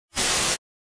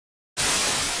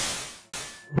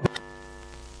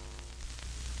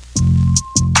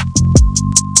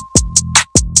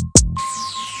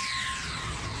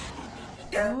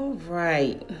All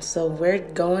right, so we're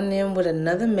going in with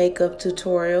another makeup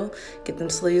tutorial. Get them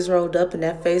sleeves rolled up and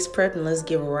that face prepped, and let's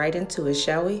get right into it,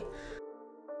 shall we?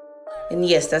 And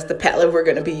yes, that's the palette we're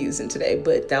gonna be using today,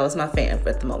 but that was my fan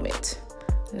at the moment.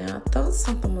 Now, I thought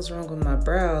something was wrong with my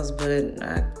brows, but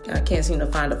I can't seem to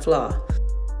find a flaw.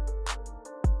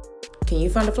 Can you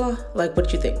find a flaw? Like,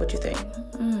 what you think? What you think?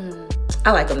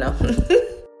 I like them though.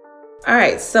 All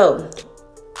right, so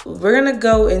we're gonna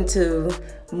go into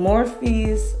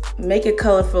Morphe's Make Life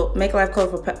Colorful.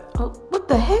 Oh, what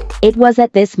the heck? It was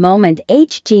at this moment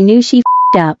HG knew she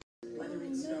f***ed up.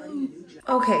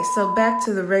 Okay, so back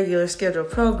to the regular scheduled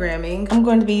programming. I'm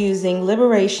going to be using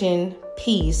Liberation,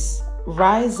 Peace,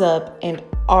 Rise Up, and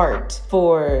Art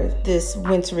for this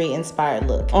wintry inspired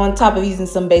look, on top of using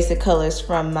some basic colors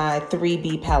from my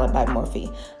 3B palette by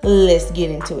Morphe. Let's get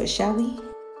into it, shall we?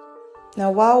 Now,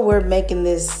 while we're making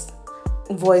this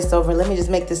voiceover, let me just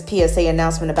make this PSA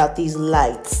announcement about these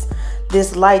lights.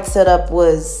 This light setup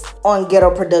was on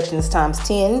Ghetto Productions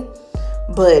 ×10,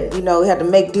 but you know, we had to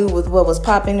make do with what was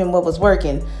popping and what was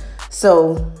working.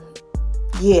 So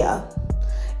yeah.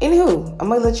 Anywho, I'm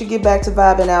gonna let you get back to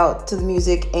vibing out to the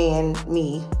music and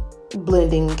me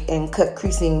blending and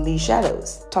creasing these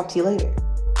shadows. Talk to you later.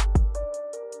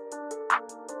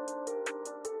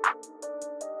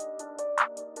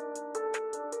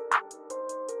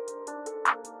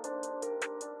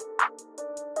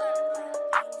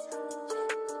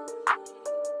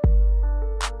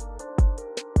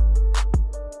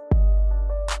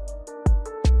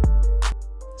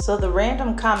 So the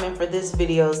random comment for this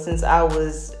video, since I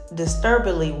was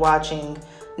disturbedly watching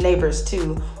Neighbors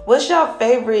 2, what's y'all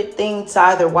favorite thing to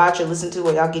either watch or listen to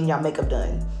while y'all getting y'all makeup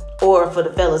done? Or for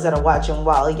the fellas that are watching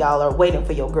while y'all are waiting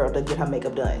for your girl to get her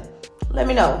makeup done? Let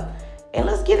me know. And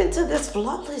let's get into this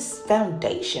flawless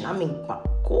foundation. I mean, my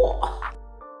God.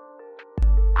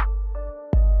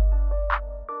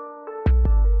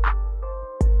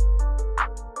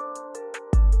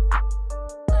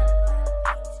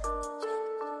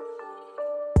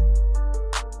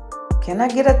 Can I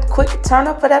get a quick turn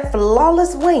up for that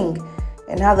flawless wing?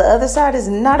 And how the other side is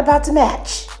not about to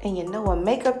match. And you know, a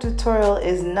makeup tutorial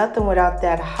is nothing without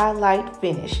that highlight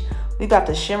finish. We about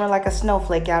to shimmer like a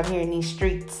snowflake out here in these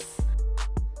streets.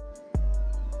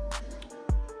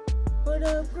 What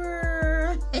up,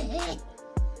 girl? I've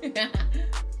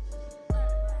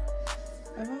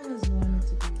always wanted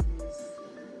to do this.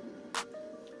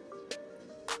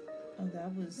 Oh,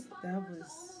 that was